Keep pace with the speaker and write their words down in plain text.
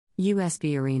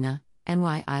USB Arena,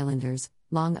 NY Islanders,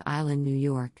 Long Island, New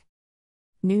York.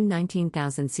 New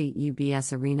 19,000-seat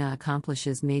UBS Arena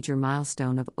accomplishes major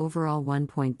milestone of overall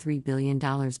 $1.3 billion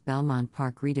Belmont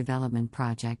Park redevelopment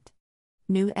project.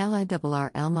 New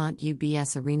LIRR Elmont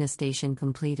UBS Arena station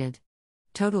completed.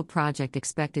 Total project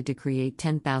expected to create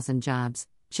 10,000 jobs,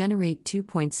 generate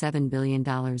 $2.7 billion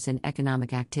in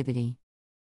economic activity.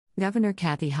 Governor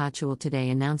Kathy Hochul today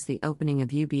announced the opening of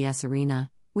UBS Arena,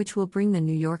 which will bring the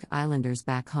New York Islanders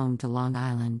back home to Long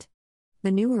Island.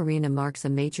 The new arena marks a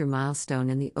major milestone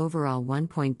in the overall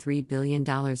 $1.3 billion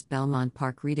Belmont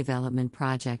Park redevelopment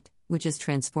project, which is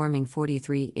transforming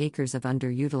 43 acres of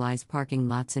underutilized parking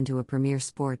lots into a premier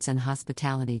sports and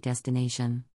hospitality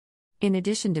destination. In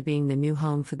addition to being the new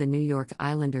home for the New York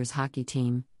Islanders hockey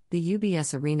team, the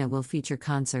UBS Arena will feature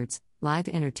concerts, live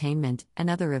entertainment, and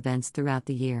other events throughout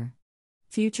the year.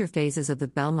 Future phases of the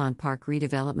Belmont Park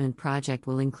redevelopment project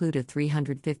will include a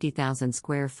 350,000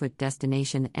 square foot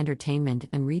destination entertainment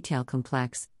and retail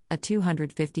complex, a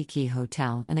 250-key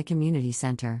hotel, and a community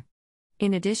center.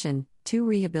 In addition, 2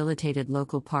 rehabilitated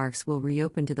local parks will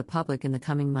reopen to the public in the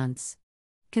coming months.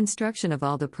 Construction of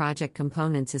all the project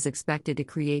components is expected to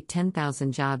create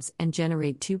 10,000 jobs and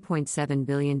generate $2.7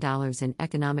 billion in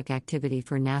economic activity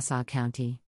for Nassau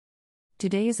County.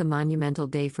 Today is a monumental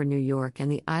day for New York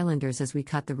and the Islanders as we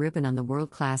cut the ribbon on the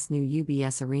world-class new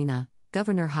UBS Arena,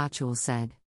 Governor Hochul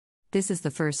said. This is the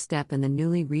first step in the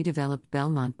newly redeveloped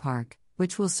Belmont Park,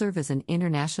 which will serve as an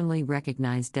internationally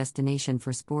recognized destination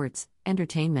for sports,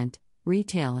 entertainment,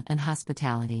 retail, and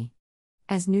hospitality.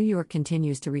 As New York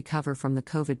continues to recover from the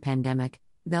COVID pandemic,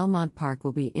 Belmont Park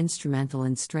will be instrumental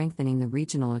in strengthening the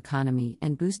regional economy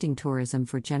and boosting tourism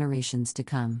for generations to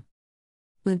come.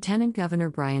 Lieutenant Governor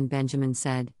Brian Benjamin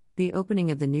said, "The opening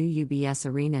of the new UBS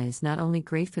Arena is not only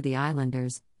great for the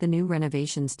Islanders, the new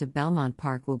renovations to Belmont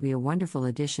Park will be a wonderful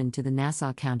addition to the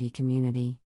Nassau County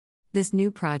community. This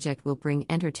new project will bring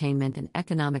entertainment and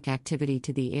economic activity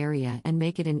to the area and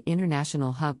make it an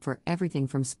international hub for everything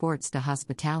from sports to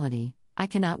hospitality. I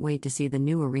cannot wait to see the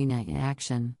new arena in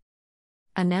action."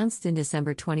 Announced in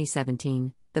December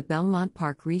 2017, the Belmont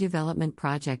Park redevelopment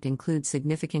project includes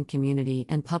significant community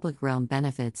and public realm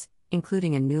benefits,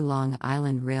 including a new Long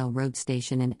Island Railroad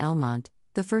station in Elmont,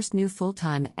 the first new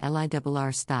full-time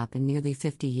LIRR stop in nearly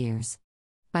 50 years.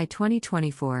 By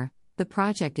 2024, the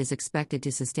project is expected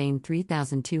to sustain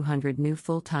 3,200 new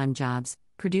full-time jobs,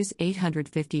 produce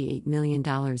 $858 million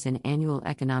in annual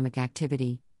economic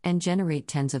activity, and generate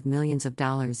tens of millions of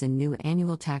dollars in new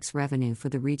annual tax revenue for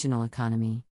the regional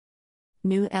economy.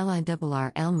 New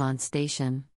LIRR Elmont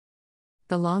Station.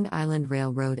 The Long Island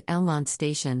Railroad Elmont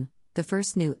Station, the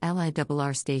first new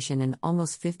LIRR station in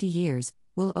almost 50 years,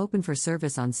 will open for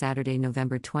service on Saturday,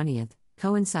 November 20,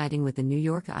 coinciding with the New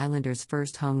York Islanders'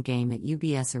 first home game at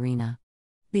UBS Arena.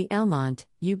 The Elmont,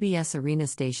 UBS Arena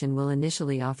station will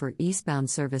initially offer eastbound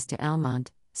service to Elmont,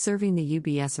 serving the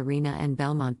UBS Arena and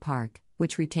Belmont Park,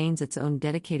 which retains its own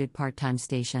dedicated part-time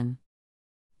station.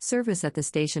 Service at the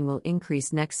station will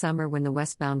increase next summer when the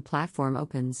westbound platform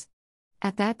opens.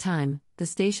 At that time, the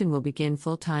station will begin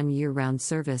full-time year-round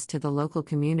service to the local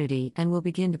community and will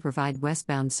begin to provide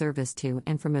westbound service to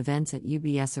and from events at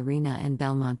UBS Arena and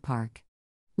Belmont Park.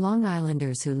 Long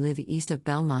Islanders who live east of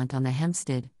Belmont on the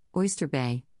Hempstead, Oyster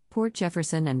Bay, Port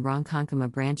Jefferson and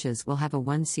Ronkonkoma branches will have a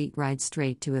one-seat ride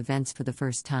straight to events for the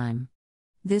first time.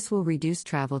 This will reduce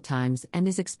travel times and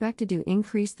is expected to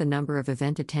increase the number of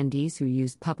event attendees who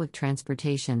use public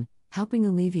transportation, helping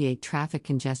alleviate traffic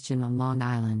congestion on Long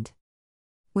Island.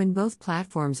 When both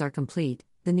platforms are complete,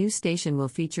 the new station will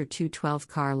feature 2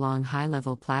 12-car-long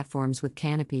high-level platforms with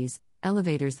canopies,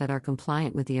 elevators that are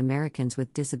compliant with the Americans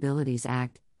with Disabilities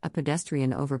Act, a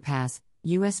pedestrian overpass,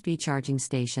 USB charging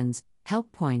stations,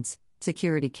 help points,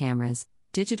 security cameras,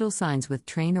 digital signs with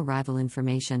train arrival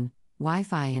information,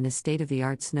 Wi-Fi and a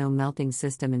state-of-the-art snow melting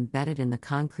system embedded in the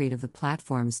concrete of the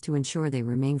platforms to ensure they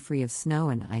remain free of snow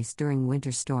and ice during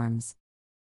winter storms.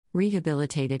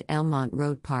 Rehabilitated Elmont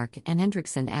Road Park and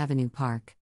Hendrickson Avenue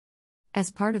Park. As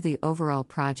part of the overall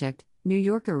project, New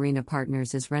York Arena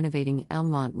Partners is renovating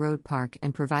Elmont Road Park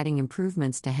and providing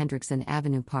improvements to Hendrickson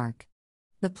Avenue Park.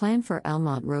 The plan for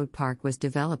Elmont Road Park was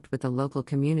developed with the local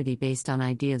community based on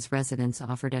ideas residents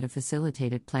offered at a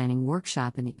facilitated planning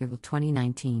workshop in April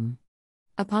 2019.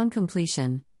 Upon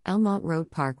completion, Elmont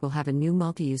Road Park will have a new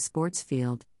multi-use sports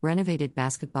field, renovated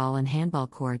basketball and handball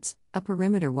courts, a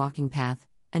perimeter walking path,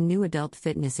 a new adult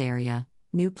fitness area,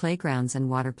 new playgrounds and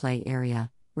water play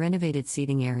area, renovated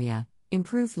seating area,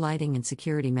 improved lighting and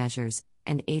security measures,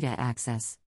 and ADA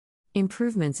access.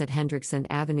 Improvements at Hendrickson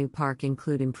Avenue Park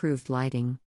include improved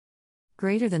lighting,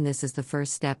 Greater than this is the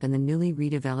first step in the newly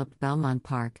redeveloped Belmont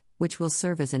Park, which will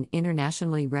serve as an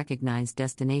internationally recognized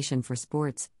destination for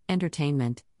sports,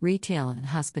 entertainment, retail, and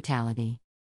hospitality.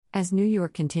 As New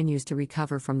York continues to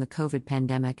recover from the COVID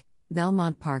pandemic,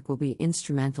 Belmont Park will be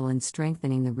instrumental in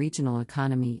strengthening the regional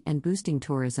economy and boosting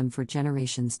tourism for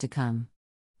generations to come.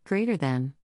 Greater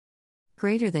than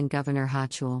Governor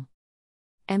Hochul.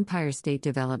 Empire State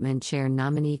Development Chair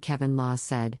nominee Kevin Law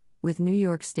said, with New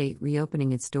York State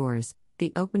reopening its doors,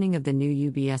 the opening of the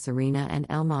new UBS Arena and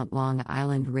Elmont Long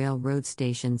Island Railroad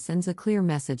Station sends a clear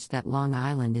message that Long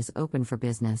Island is open for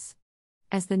business.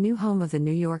 As the new home of the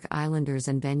New York Islanders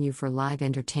and venue for live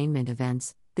entertainment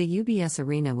events, the UBS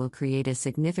Arena will create a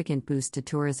significant boost to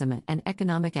tourism and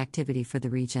economic activity for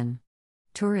the region.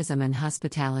 Tourism and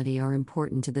hospitality are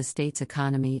important to the state's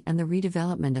economy, and the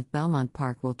redevelopment of Belmont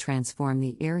Park will transform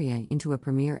the area into a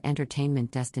premier entertainment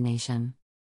destination.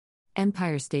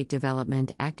 Empire State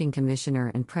Development Acting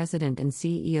Commissioner and President and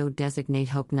CEO designate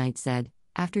Hope Knight said,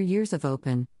 after years of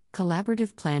open,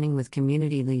 collaborative planning with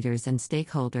community leaders and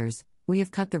stakeholders, we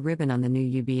have cut the ribbon on the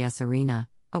new UBS Arena,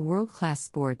 a world-class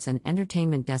sports and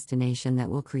entertainment destination that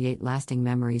will create lasting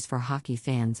memories for hockey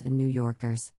fans and New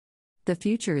Yorkers. The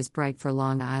future is bright for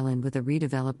Long Island, with a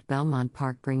redeveloped Belmont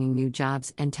Park bringing new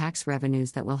jobs and tax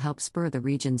revenues that will help spur the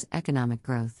region's economic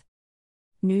growth.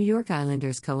 New York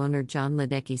Islanders co-owner John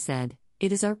Ledecky said,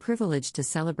 "It is our privilege to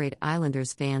celebrate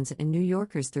Islanders fans and New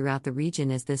Yorkers throughout the region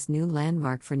as this new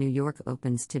landmark for New York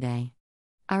opens today.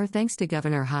 Our thanks to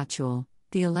Governor Hochul,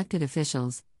 the elected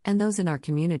officials, and those in our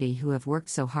community who have worked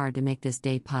so hard to make this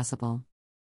day possible."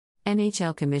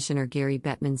 NHL Commissioner Gary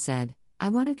Bettman said, "I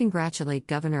want to congratulate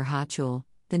Governor Hochul,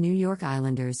 the New York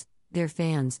Islanders, their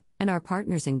fans, and our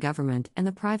partners in government and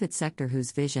the private sector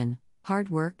whose vision, hard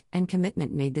work, and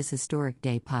commitment made this historic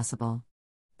day possible.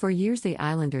 For years the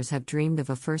Islanders have dreamed of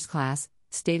a first-class,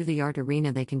 state-of-the-art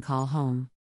arena they can call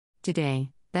home.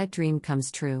 Today, that dream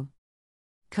comes true."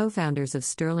 Co-founders of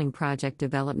Sterling Project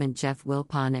Development Jeff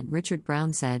Wilpon and Richard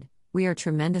Brown said, "We are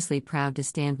tremendously proud to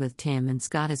stand with Tim and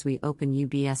Scott as we open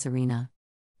UBS Arena.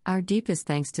 Our deepest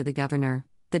thanks to the Governor,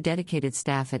 the dedicated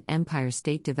staff at Empire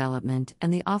State Development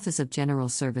and the Office of General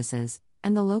Services,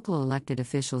 and the local elected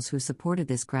officials who supported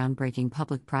this groundbreaking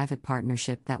public-private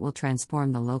partnership that will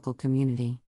transform the local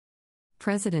community."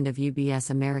 President of UBS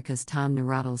Americas Tom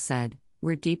Neuradel said,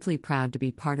 "We're deeply proud to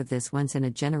be part of this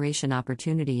once-in-a-generation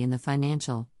opportunity in the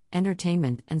financial,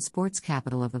 entertainment, and sports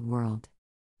capital of the world.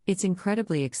 It's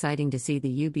incredibly exciting to see the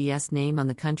UBS name on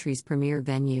the country's premier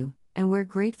venue, and we're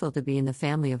grateful to be in the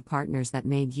family of partners that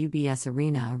made UBS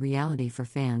Arena a reality for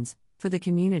fans, for the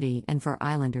community, and for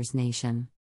Islanders Nation."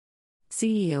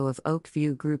 CEO of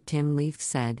Oakview Group Tim Leaf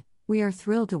said, "We are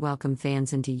thrilled to welcome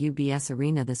fans into UBS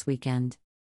Arena this weekend.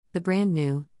 The brand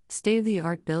new,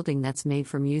 state-of-the-art building that's made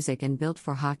for music and built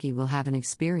for hockey will have an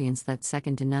experience that's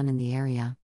second to none in the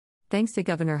area. Thanks to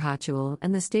Governor Hochul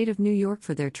and the state of New York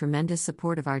for their tremendous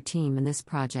support of our team in this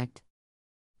project."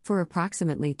 For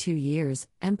approximately 2 years,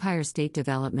 Empire State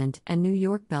Development and New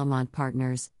York Belmont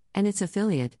Partners, and its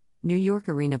affiliate, New York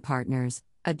Arena Partners,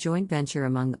 a joint venture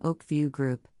among Oakview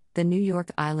Group, the New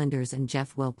York Islanders, and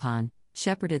Jeff Wilpon,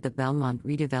 shepherded the Belmont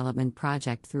redevelopment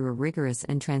project through a rigorous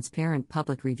and transparent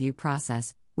public review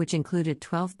process, which included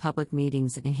 12 public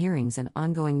meetings and hearings and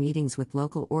ongoing meetings with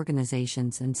local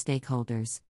organizations and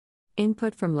stakeholders.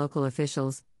 Input from local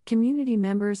officials, community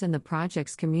members, and the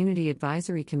project's Community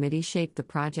Advisory Committee shaped the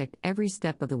project every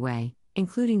step of the way,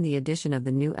 including the addition of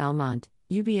the new Elmont,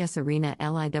 UBS Arena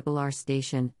LIRR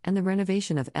station, and the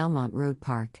renovation of Elmont Road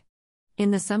Park.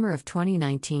 In the summer of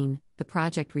 2019, the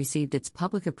project received its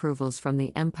public approvals from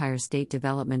the Empire State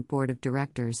Development Board of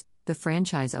Directors, the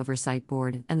Franchise Oversight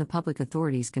Board, and the Public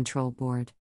Authorities Control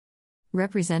Board.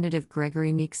 Representative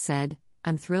Gregory Meeks said,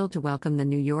 "I'm thrilled to welcome the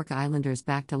New York Islanders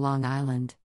back to Long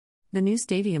Island. The new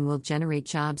stadium will generate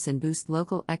jobs and boost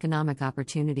local economic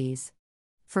opportunities.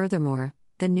 Furthermore,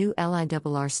 the new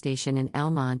LIRR station in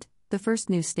Elmont, the first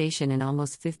new station in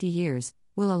almost 50 years,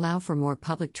 will allow for more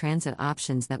public transit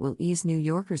options that will ease New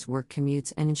Yorkers' work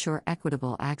commutes and ensure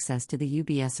equitable access to the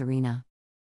UBS Arena."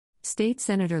 State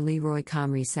Senator Leroy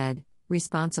Comrie said,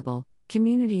 "Responsible,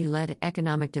 community-led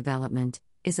economic development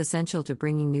is essential to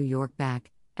bringing New York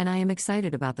back, and I am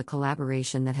excited about the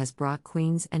collaboration that has brought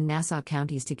Queens and Nassau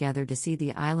counties together to see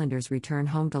the Islanders return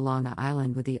home to Long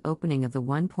Island with the opening of the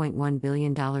 $1.1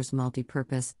 billion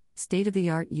multi-purpose,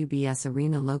 state-of-the-art UBS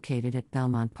Arena located at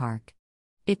Belmont Park.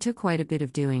 It took quite a bit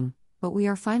of doing, but we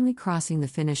are finally crossing the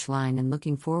finish line and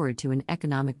looking forward to an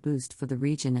economic boost for the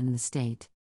region and the state.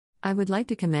 I would like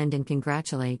to commend and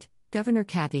congratulate Governor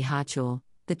Kathy Hochul,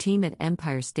 the team at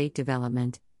Empire State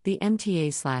Development, the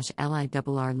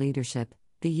MTA/LIRR leadership,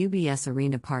 the UBS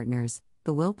Arena partners,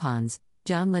 the Wilpons,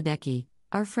 John Ledecky,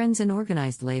 our friends in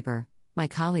organized labor, my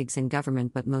colleagues in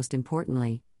government, but most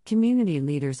importantly, community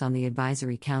leaders on the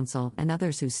advisory council and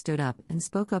others who stood up and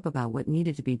spoke up about what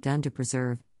needed to be done to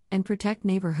preserve and protect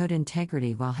neighborhood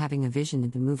integrity while having a vision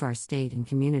to move our state and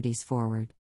communities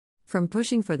forward. From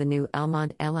pushing for the new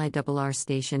Elmont LIRR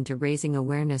station to raising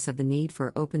awareness of the need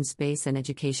for open space and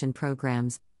education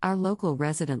programs, our local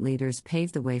resident leaders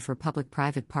paved the way for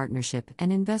public-private partnership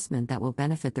and investment that will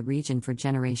benefit the region for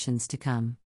generations to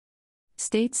come.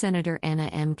 State Senator Anna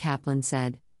M. Kaplan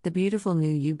said, "The beautiful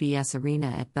new UBS Arena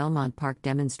at Belmont Park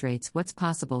demonstrates what's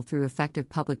possible through effective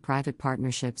public-private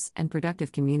partnerships and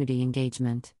productive community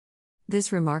engagement.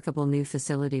 This remarkable new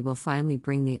facility will finally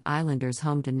bring the Islanders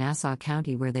home to Nassau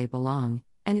County where they belong,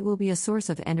 and it will be a source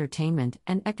of entertainment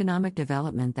and economic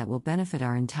development that will benefit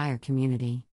our entire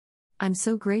community. I'm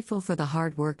so grateful for the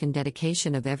hard work and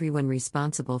dedication of everyone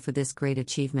responsible for this great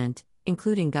achievement,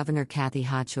 including Governor Kathy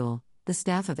Hochul, the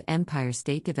staff of Empire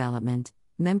State Development,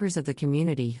 members of the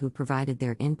community who provided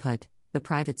their input, the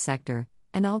private sector,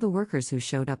 and all the workers who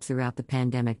showed up throughout the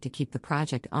pandemic to keep the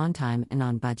project on time and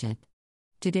on budget.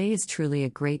 Today is truly a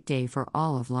great day for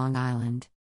all of Long Island."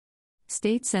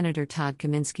 State Senator Todd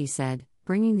Kaminsky said,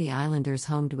 "Bringing the Islanders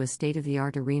home to a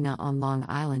state-of-the-art arena on Long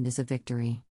Island is a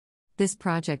victory. This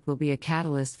project will be a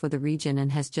catalyst for the region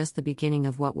and has just the beginning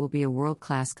of what will be a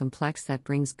world-class complex that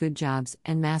brings good jobs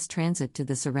and mass transit to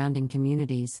the surrounding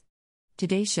communities.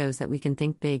 Today shows that we can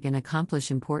think big and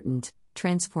accomplish important,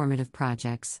 transformative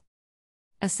projects."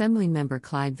 Assemblymember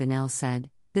Clyde Vanell said,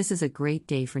 "This is a great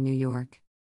day for New York.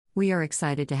 We are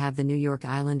excited to have the New York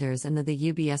Islanders and the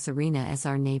UBS Arena as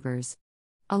our neighbors.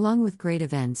 Along with great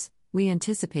events, we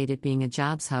anticipate it being a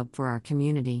jobs hub for our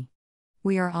community.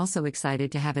 We are also excited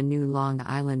to have a new Long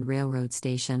Island Railroad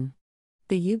station.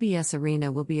 The UBS Arena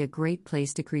will be a great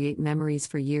place to create memories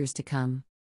for years to come."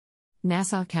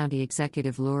 Nassau County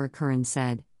Executive Laura Curran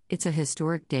said, "It's a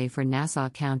historic day for Nassau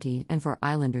County and for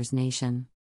Islanders Nation.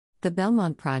 The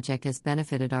Belmont project has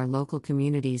benefited our local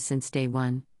communities since day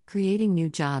one, creating new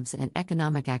jobs and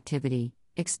economic activity,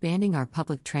 expanding our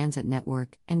public transit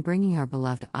network, and bringing our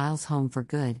beloved Isles home for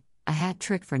good, a hat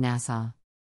trick for Nassau.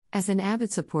 As an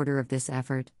avid supporter of this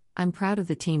effort, I'm proud of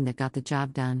the team that got the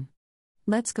job done.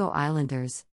 Let's go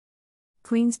Islanders."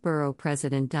 Queensborough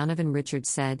President Donovan Richards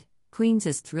said, "Queens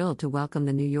is thrilled to welcome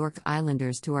the New York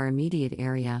Islanders to our immediate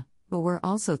area, but we're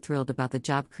also thrilled about the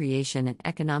job creation and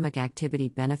economic activity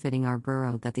benefiting our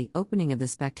borough that the opening of the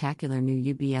spectacular new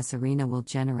UBS Arena will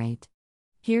generate.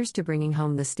 Here's to bringing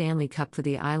home the Stanley Cup for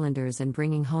the Islanders and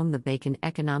bringing home the bacon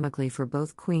economically for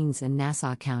both Queens and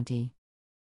Nassau County."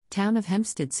 Town of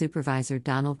Hempstead Supervisor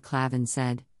Donald Clavin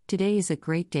said, "Today is a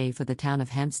great day for the town of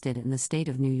Hempstead and the state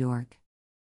of New York."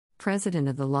 President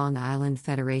of the Long Island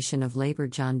Federation of Labor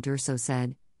John Durso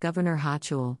said, "Governor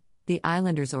Hochul, the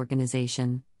Islanders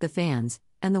organization, the fans,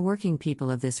 and the working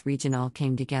people of this region all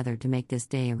came together to make this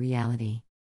day a reality.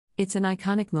 It's an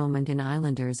iconic moment in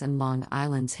Islanders and Long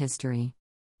Island's history.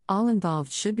 All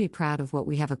involved should be proud of what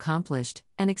we have accomplished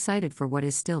and excited for what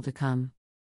is still to come."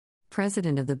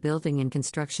 President of the Building and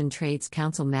Construction Trades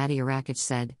Council Matty Arakich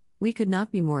said, "We could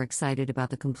not be more excited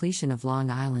about the completion of Long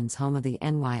Island's home of the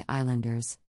NY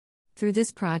Islanders. Through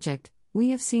this project, we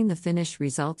have seen the finished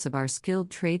results of our skilled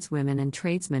tradeswomen and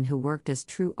tradesmen who worked as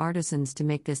true artisans to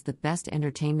make this the best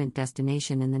entertainment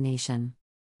destination in the nation.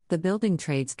 The Building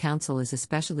Trades Council is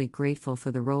especially grateful for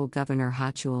the role Governor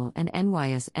Hochul and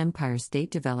NY's Empire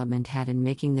State Development had in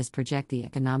making this project the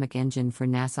economic engine for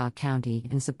Nassau County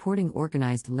and supporting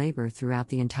organized labor throughout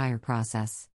the entire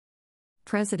process."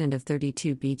 President of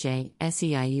 32BJ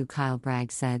SEIU Kyle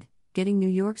Bragg said, "Getting New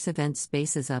York's event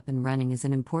spaces up and running is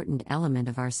an important element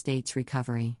of our state's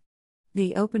recovery.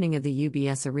 The opening of the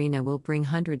UBS Arena will bring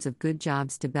hundreds of good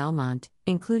jobs to Belmont,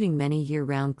 including many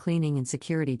year-round cleaning and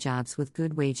security jobs with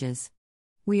good wages.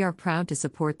 We are proud to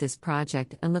support this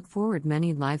project and look forward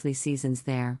many lively seasons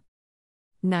there."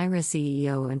 NYRA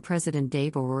CEO and President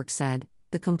Dave O'Rourke said,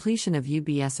 "The completion of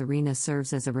UBS Arena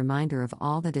serves as a reminder of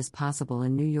all that is possible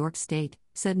in New York State,"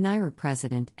 said NYRA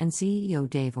President and CEO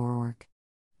Dave O'Rourke.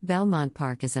 Belmont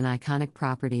Park is an iconic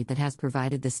property that has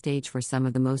provided the stage for some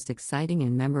of the most exciting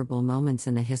and memorable moments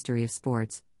in the history of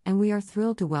sports, and we are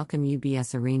thrilled to welcome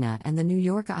UBS Arena and the New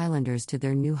York Islanders to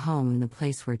their new home in the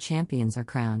place where champions are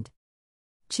crowned.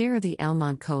 Chair of the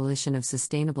Elmont Coalition of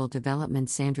Sustainable Development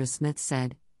Sandra Smith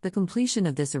said, "The completion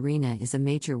of this arena is a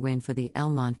major win for the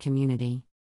Elmont community.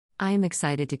 I am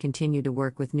excited to continue to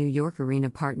work with New York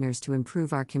Arena partners to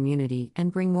improve our community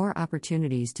and bring more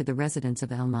opportunities to the residents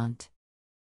of Elmont."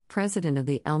 President of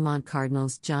the Elmont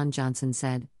Cardinals John Johnson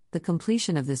said, "The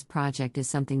completion of this project is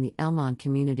something the Elmont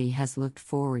community has looked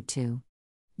forward to.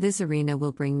 This arena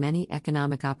will bring many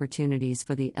economic opportunities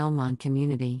for the Elmont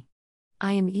community.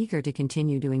 I am eager to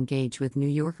continue to engage with New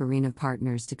York Arena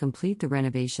partners to complete the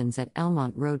renovations at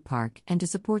Elmont Road Park and to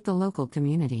support the local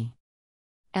community."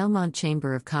 Elmont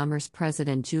Chamber of Commerce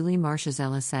President Julie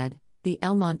Marchesella said, "The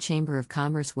Elmont Chamber of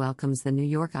Commerce welcomes the New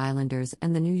York Islanders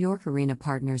and the New York Arena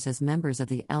partners as members of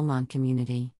the Elmont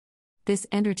community. This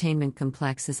entertainment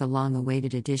complex is a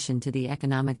long-awaited addition to the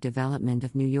economic development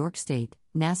of New York State,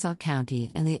 Nassau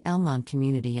County, and the Elmont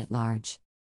community at large.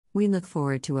 We look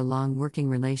forward to a long working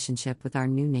relationship with our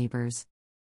new neighbors."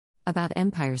 About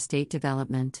Empire State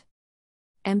Development.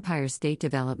 Empire State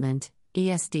Development,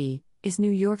 ESD, is New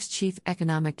York's chief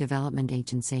economic development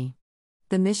agency.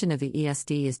 The mission of the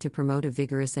ESD is to promote a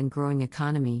vigorous and growing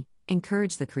economy,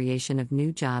 encourage the creation of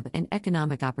new job and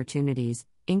economic opportunities,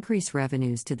 increase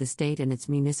revenues to the state and its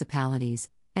municipalities,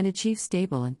 and achieve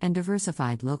stable and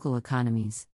diversified local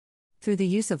economies. Through the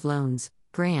use of loans,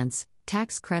 grants,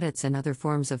 tax credits, and other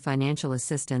forms of financial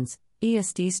assistance,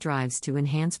 ESD strives to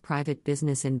enhance private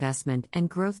business investment and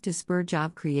growth to spur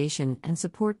job creation and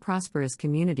support prosperous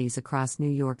communities across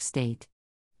New York State.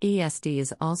 ESD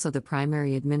is also the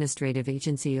primary administrative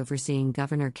agency overseeing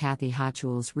Governor Kathy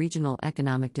Hochul's regional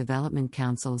economic development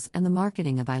councils and the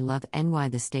marketing of I Love NY,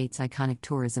 the state's iconic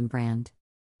tourism brand.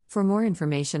 For more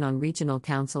information on regional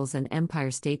councils and Empire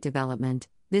State Development,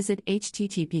 visit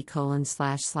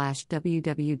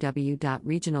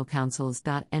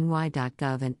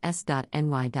http://www.regionalcouncils.ny.gov and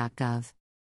s.ny.gov.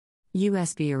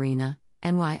 USB Arena,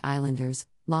 NY Islanders,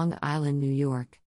 Long Island, New York.